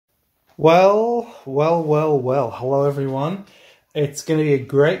Well. Hello, everyone. It's going to be a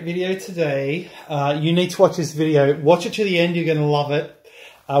great video today. You need to watch this video. Watch it to the end. You're going to love it.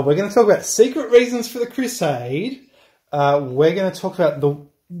 We're going to talk about secret reasons for the Crusade. We're going to talk about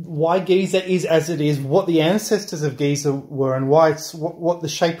why Giza is as it is, what the ancestors of Giza were, and why it's what the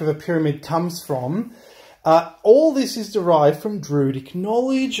shape of a pyramid comes from. All this is derived from Druidic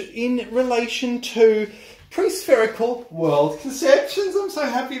knowledge in relation to pre-spherical world conceptions. I'm so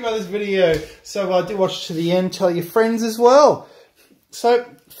happy about this video. So do watch to the end. Tell your friends as well. So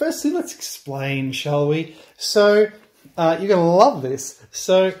firstly, let's explain, shall we? So you're going to love this.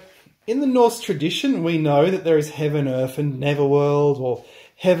 So in the Norse tradition, we know that there is heaven, earth, and netherworld, or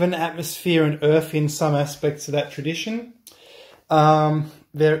heaven, atmosphere, and earth in some aspects of that tradition.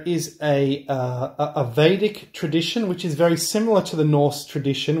 There is a Vedic tradition, which is very similar to the Norse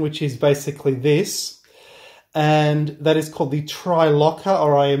tradition, which is basically this. And that is called the Triloka,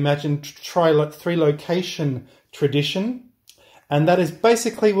 or I imagine three-location tradition. And that is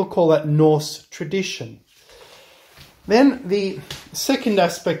basically, we'll call that Norse tradition. Then the second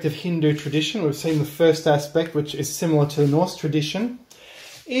aspect of Hindu tradition, we've seen the first aspect, which is similar to the Norse tradition,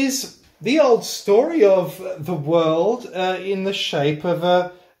 is the old story of the world in the shape of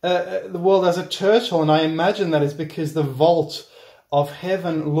the world as a turtle. And I imagine that is because the vault of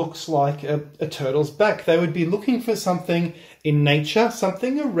heaven looks like a turtle's back. They would be looking for something in nature,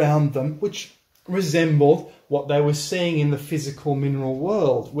 something around them, which resembled what they were seeing in the physical mineral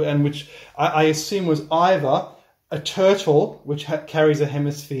world, and which I assume was either a turtle, which carries a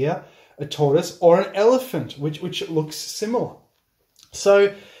hemisphere, a tortoise, or an elephant, which looks similar.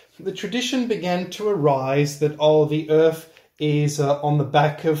 So the tradition began to arise that, the earth is on the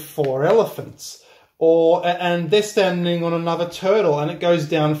back of 4 elephants. And they're standing on another turtle, and it goes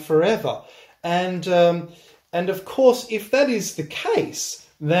down forever. And of course, if that is the case,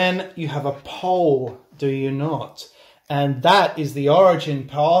 then you have a pole, do you not? And that is the origin,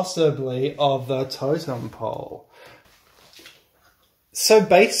 possibly, of the totem pole. So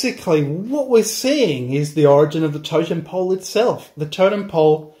basically, what we're seeing is the origin of the totem pole itself. The totem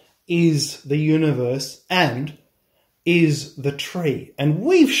pole is the universe and is the tree. And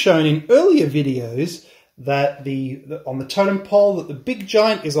we've shown in earlier videos that on the totem pole that the big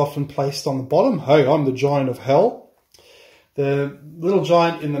giant is often placed on the bottom. Hey, I'm the giant of hell. The little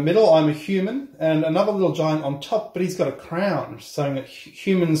giant in the middle, I'm a human, and another little giant on top, but he's got a crown, saying that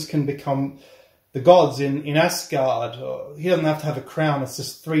humans can become the gods in Asgard. He doesn't have to have a crown, it's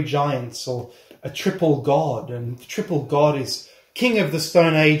just 3 giants, or a triple god, and the triple god is king of the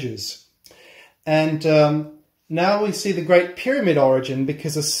Stone Ages. And now we see the Great Pyramid origin,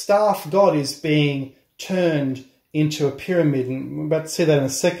 because a staff god is being turned into a pyramid, and we're about to see that in a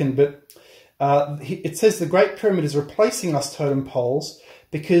second, but it says the Great Pyramid is replacing us totem poles,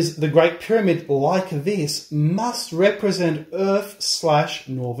 because the Great Pyramid, like this, must represent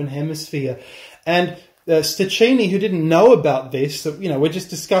Earth/Northern Hemisphere. And Stachini, who didn't know about this, that we're just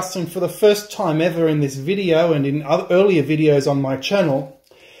discussing for the first time ever in this video and in other earlier videos on my channel,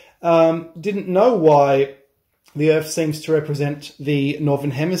 didn't know why the Earth seems to represent the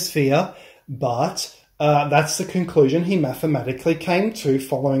Northern Hemisphere, but that's the conclusion he mathematically came to,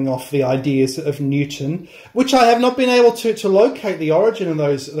 following off the ideas of Newton, which I have not been able to locate the origin of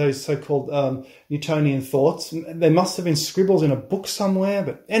those so-called Newtonian thoughts. There must have been scribbles in a book somewhere,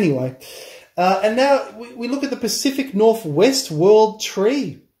 but anyway. And now we look at the Pacific Northwest World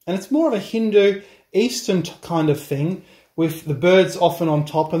Tree, and it's more of a Hindu Eastern kind of thing, with the birds often on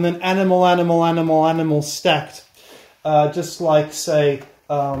top, and then animal stacked, just like, say,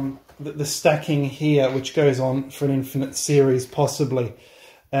 the stacking here, which goes on for an infinite series, possibly.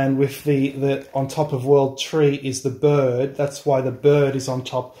 And with the on top of World Tree is the bird. That's why the bird is on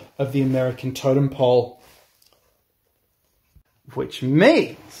top of the American totem pole. Which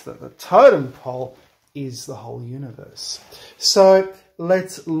means that the totem pole is the whole universe. So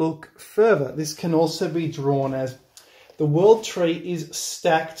let's look further. This can also be drawn as the World Tree is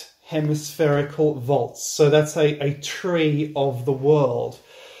stacked hemispherical vaults. So that's a tree of the world.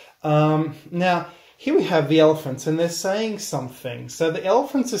 Now, here we have the elephants, and they're saying something. So the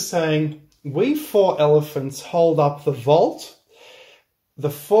elephants are saying, we 4 elephants hold up the vault, the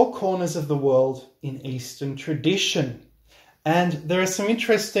 4 corners of the world in Eastern tradition. And there are some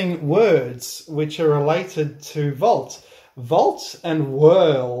interesting words which are related to vault. Vault and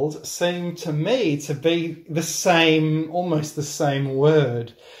world seem to me to be the same, almost the same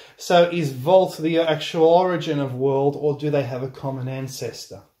word. So is vault the actual origin of world, or do they have a common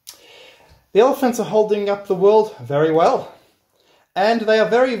ancestor? The elephants are holding up the world very well, and they are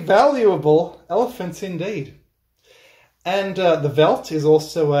very valuable elephants indeed. And the veld is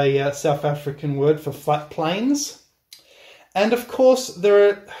also a South African word for flat plains. And of course, there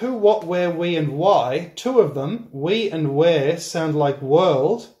are who, what, where, we, and why. Two of them, we and where, sound like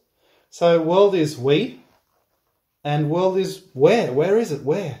world. So world is we, and world is where. Where is it?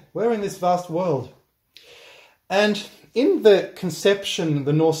 Where? Where in this vast world? And in the conception,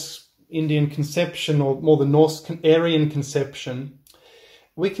 the Norse Indian conception, or more the Norse Aryan conception,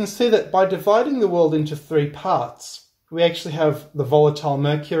 we can see that by dividing the world into three parts, we actually have the volatile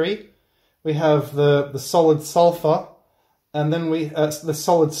mercury, we have the solid sulfur, and then we the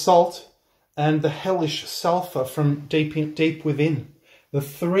solid salt, and the hellish sulfur from deep within. The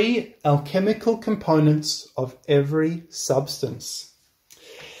three alchemical components of every substance.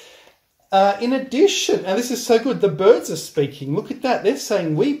 In addition, and this is so good, the birds are speaking. Look at that. They're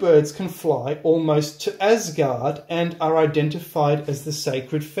saying we birds can fly almost to Asgard and are identified as the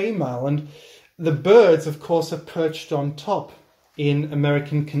sacred female. And the birds, of course, are perched on top in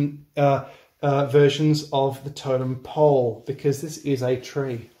American versions of the totem pole, because this is a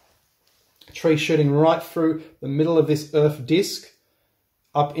tree. A tree shooting right through the middle of this Earth disk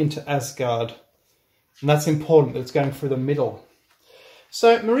up into Asgard. And that's important, that it's going through the middle.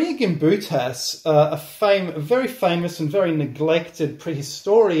 So Maria Gimbutas, a very famous and very neglected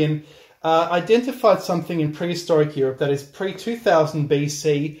prehistorian, identified something in prehistoric Europe that is pre-2000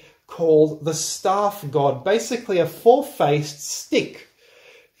 BC called the staff god, basically a four-faced stick.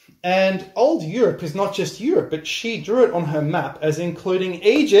 And old Europe is not just Europe, but she drew it on her map as including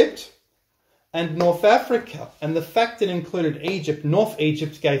Egypt and North Africa. And the fact that it included Egypt, North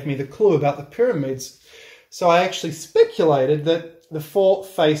Egypt, gave me the clue about the pyramids. So I actually speculated that the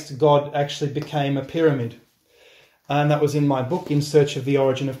four-faced god actually became a pyramid. And that was in my book, In Search of the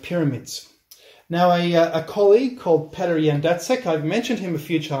Origin of Pyramids. Now, a colleague called Peter Jandacek, I've mentioned him a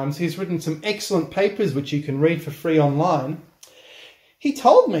few times, he's written some excellent papers which you can read for free online. He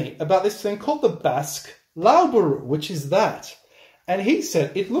told me about this thing called the Basque Lauburu, which is that. And he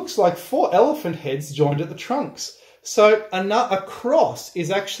said it looks like four elephant heads joined at the trunks. So a cross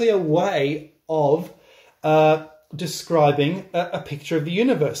is actually a way of describing a picture of the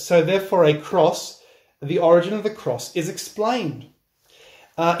universe. So therefore a cross, the origin of the cross, is explained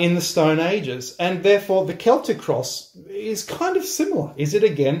in the Stone Ages. And therefore the Celtic cross is kind of similar. Is it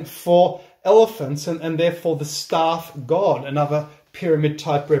again for elephants and therefore the staff god, another pyramid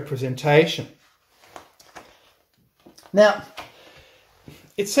type representation. Now,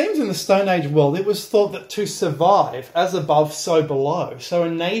 it seems in the Stone Age world it was thought that to survive, as above, so below. So a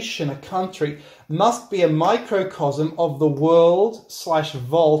nation, a country, must be a microcosm of the world /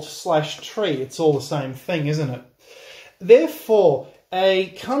 vault / tree. It's all the same thing, isn't it? Therefore,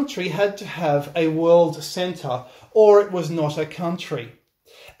 a country had to have a world centre, or it was not a country.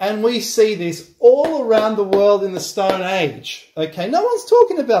 And we see this all around the world in the Stone Age. Okay, no one's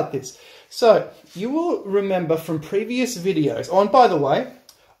talking about this. So, you will remember from previous videos, oh, and by the way,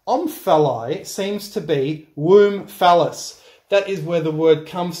 omphalli seems to be womb phallus. That is where the word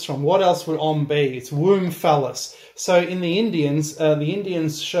comes from. What else would om be? It's womb phallus. So in the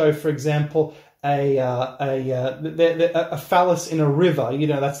Indians show, for example, a phallus in a river. You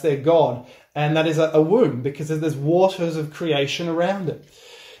know, that's their god. And that is a womb because there's waters of creation around it.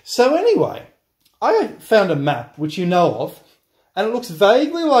 So anyway, I found a map, which you know of, and it looks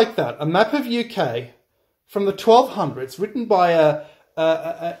vaguely like that. A map of UK from the 1200s, written by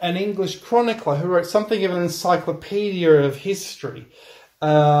an English chronicler who wrote something of an encyclopedia of history,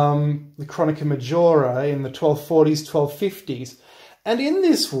 the Chronica Majora in the 1240s, 1250s. And in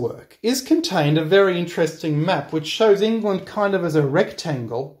this work is contained a very interesting map which shows England kind of as a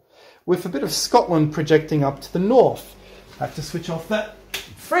rectangle with a bit of Scotland projecting up to the north. I have to switch off that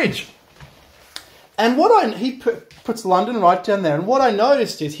fridge. And he puts London right down there. And what I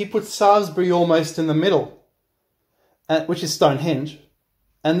noticed is he puts Salisbury almost in the middle, which is Stonehenge.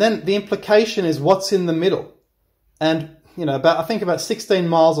 And then the implication is what's in the middle. And, you know, I think about 16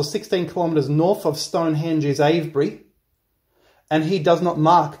 miles or 16 kilometres north of Stonehenge is Avebury. And he does not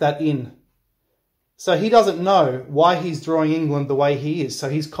mark that in. So he doesn't know why he's drawing England the way he is. So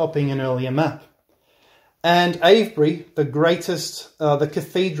he's copying an earlier map. And Avebury, the greatest, the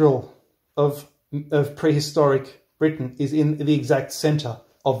cathedral of prehistoric Britain, is in the exact centre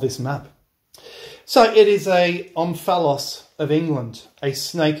of this map. So it is a omphalos of England, a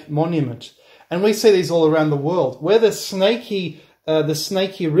snake monument. And we see these all around the world. Where the snaky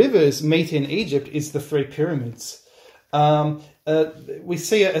rivers meet in Egypt is the three pyramids. We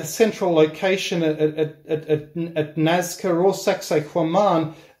see a central location at Nazca or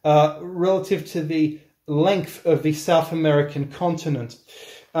Sacsayhuaman relative to the length of the South American continent.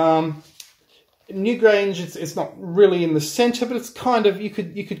 Newgrange, it's not really in the centre, but it's kind of, you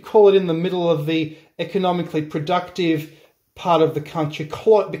could call it in the middle of the economically productive part of the country,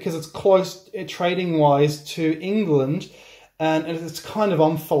 because it's close trading-wise to England, and it's kind of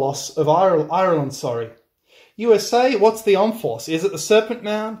omphalos of Ireland, sorry. USA, what's the omphalos? Is it the Serpent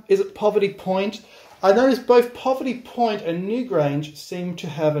Mound? Is it Poverty Point? I noticed both Poverty Point and Newgrange seem to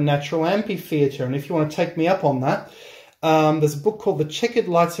have a natural amphitheatre, and if you want to take me up on that, there's a book called The Checkered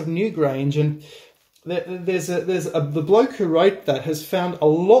Lights of Newgrange, and the bloke who wrote that has found a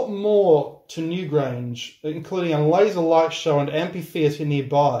lot more to Newgrange, including a laser light show and amphitheatre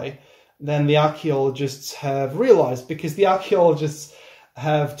nearby, than the archaeologists have realised, because the archaeologists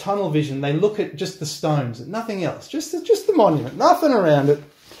have tunnel vision. They look at just the stones, nothing else, just the monument, nothing around it.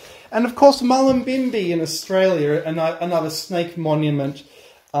 And of course, Mullumbimby in Australia, another snake monument,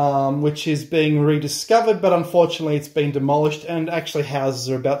 which is being rediscovered, but unfortunately it's been demolished, and actually houses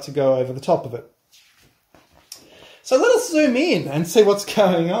are about to go over the top of it. So let us zoom in and see what's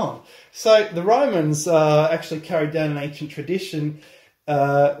going on. So the Romans actually carried down an ancient tradition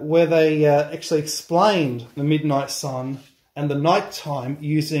where they actually explained the midnight sun and the night time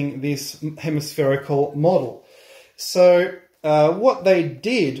using this hemispherical model. So what they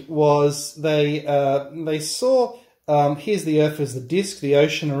did was they saw, here's the Earth as the disk, the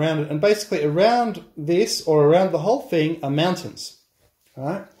ocean around it, and basically around this, or around the whole thing, are mountains. All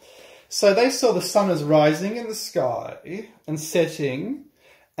right? So they saw the sun as rising in the sky and setting,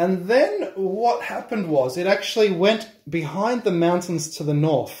 and then what happened was it actually went behind the mountains to the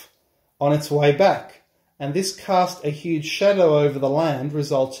north on its way back, and this cast a huge shadow over the land,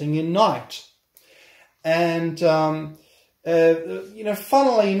 resulting in night. And you know,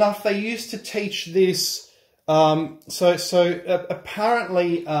 funnily enough, they used to teach this.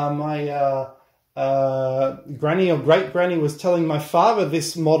 Apparently, my granny or great granny was telling my father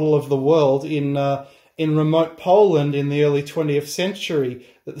this model of the world in remote Poland in the early 20th century,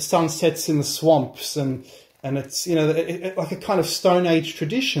 that the sun sets in the swamps, and it's, you know, like a kind of Stone Age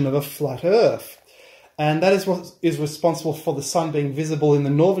tradition of a flat Earth, and that is what is responsible for the sun being visible in the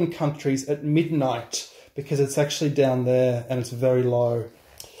northern countries at midnight, because it's actually down there and it's very low.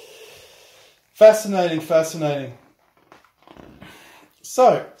 Fascinating, fascinating.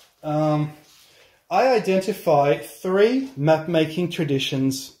 So, I identify 3 map-making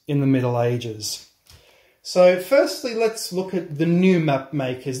traditions in the Middle Ages. So firstly, let's look at the new map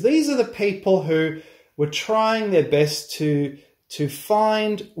makers. These are the people who were trying their best to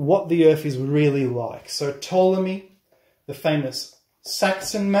find what the Earth is really like. So Ptolemy, the famous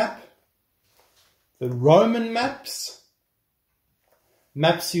Saxon map, the Roman maps,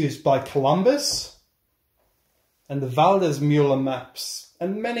 maps used by Columbus, and the Waldesmüller maps,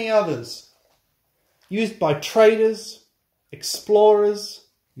 and many others, used by traders, explorers,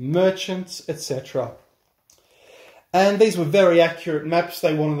 merchants, etc. And these were very accurate maps.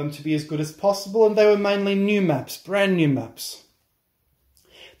 They wanted them to be as good as possible, and they were mainly new maps, brand new maps.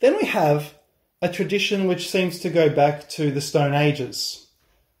 Then we have a tradition which seems to go back to the Stone Ages,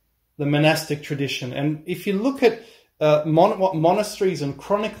 the monastic tradition. And if you look at what monasteries and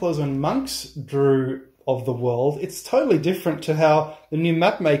chroniclers and monks drew of the world, it's totally different to how the new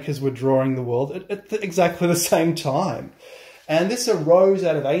map makers were drawing the world at exactly the same time. And this arose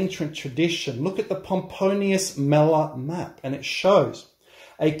out of ancient tradition. Look at the Pomponius Mela map, and it shows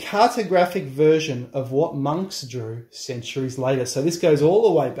a cartographic version of what monks drew centuries later. So this goes all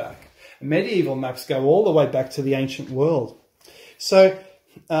the way back. Medieval maps go all the way back to the ancient world. So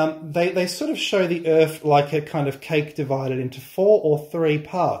they sort of show the Earth like a kind of cake divided into 4 or 3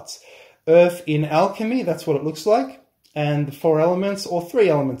 parts. Earth in alchemy, that's what it looks like, and the 4 elements, or 3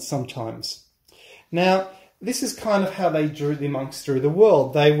 elements sometimes. Now, this is kind of how the monks drew the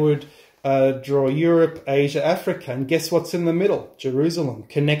world. They would draw Europe, Asia, Africa, and guess what's in the middle? Jerusalem,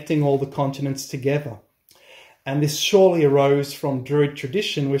 connecting all the continents together. And this surely arose from Druid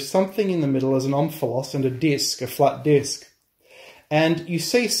tradition, with something in the middle as an omphalos and a disc, a flat disc. And you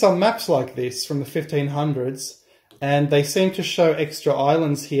see some maps like this from the 1500s, and they seem to show extra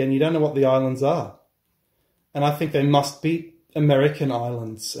islands here, and you don't know what the islands are. And I think they must be American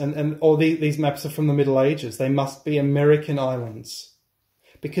islands, or these maps are from the Middle Ages. They must be American islands,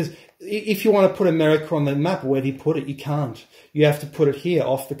 because if you want to put America on the map, where do you put it? You can't. You have to put it here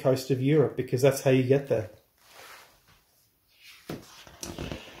off the coast of Europe, because that's how you get there.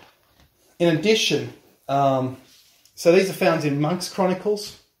 In addition, so these are found in monks'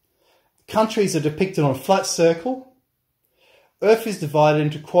 chronicles. Countries are depicted on a flat circle. Earth is divided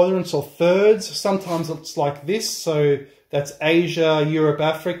into quadrants or thirds. Sometimes it's like this, so that's Asia, Europe,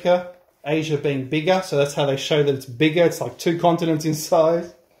 Africa. Asia being bigger, so that's how they show that it's bigger. It's like 2 continents in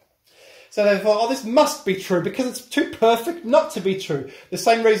size. So they thought, oh, this must be true because it's too perfect not to be true. The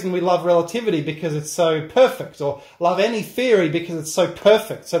same reason we love relativity because it's so perfect, or love any theory because it's so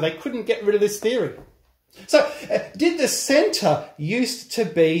perfect. So they couldn't get rid of this theory. So did the centre used to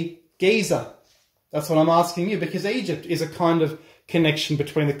be Giza? That's what I'm asking you, because Egypt is a kind of connection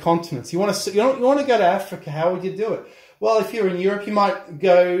between the continents. You want to go to Africa, how would you do it? Well, if you're in Europe, you might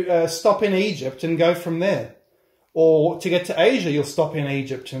go stop in Egypt and go from there. Or to get to Asia, you'll stop in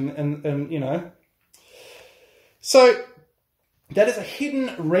Egypt and you know. So that is a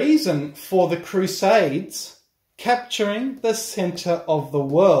hidden reason for the Crusades capturing the centre of the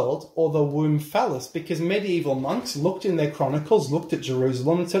world, or the womb phallus, because medieval monks looked in their chronicles, looked at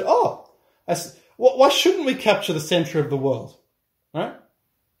Jerusalem and said, oh, why shouldn't we capture the centre of the world? Right?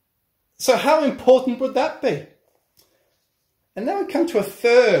 So how important would that be? And now we come to a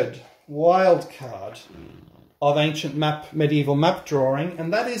third wild card of ancient medieval map drawing,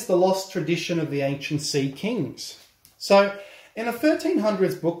 and that is the lost tradition of the ancient sea kings. So in a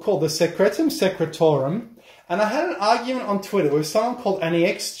 1300s book called the Secretum Secretorum, and I had an argument on Twitter with someone called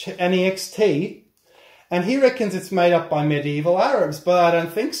AnyXT, and he reckons it's made up by medieval Arabs, but I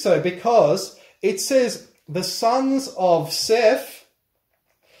don't think so, because it says the sons of Seth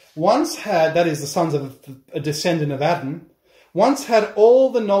once had, that is the sons of a descendant of Adam, once had all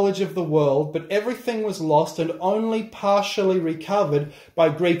the knowledge of the world, but everything was lost and only partially recovered by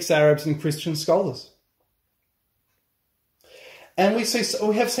Greeks, Arabs, and Christian scholars. And we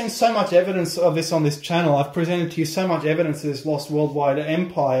have seen so much evidence of this on this channel. I've presented to you so much evidence of this lost worldwide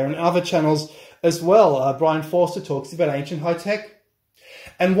empire, and other channels as well. Brian Forster talks about ancient high tech.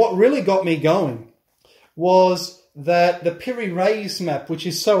 And what really got me going was that the Piri Reis map, which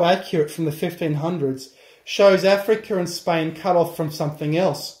is so accurate from the 1500s, shows Africa and Spain cut off from something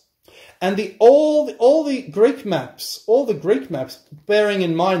else. And all the Greek maps, bearing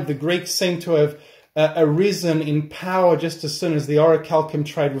in mind the Greeks seem to have arisen in power just as soon as the orichalcum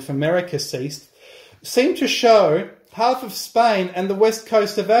trade with America ceased, seem to show half of Spain and the west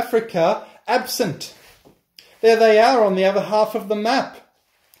coast of Africa absent. There they are on the other half of the map.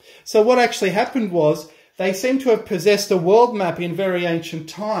 So what actually happened was they seem to have possessed a world map in very ancient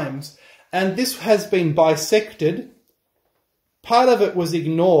times, and this has been bisected. Part of it was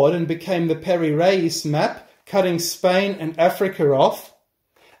ignored and became the Piri Reis map, cutting Spain and Africa off,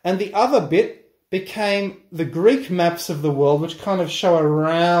 and the other bit became the Greek maps of the world, which kind of show a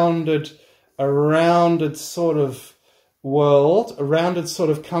rounded sort of world, a rounded sort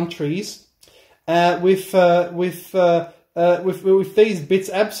of countries, with these bits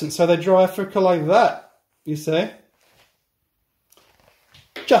absent. So they draw Africa like that, you see.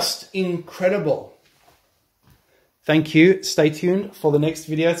 Just incredible. Thank you. Stay tuned for the next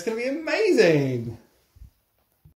video. It's going to be amazing.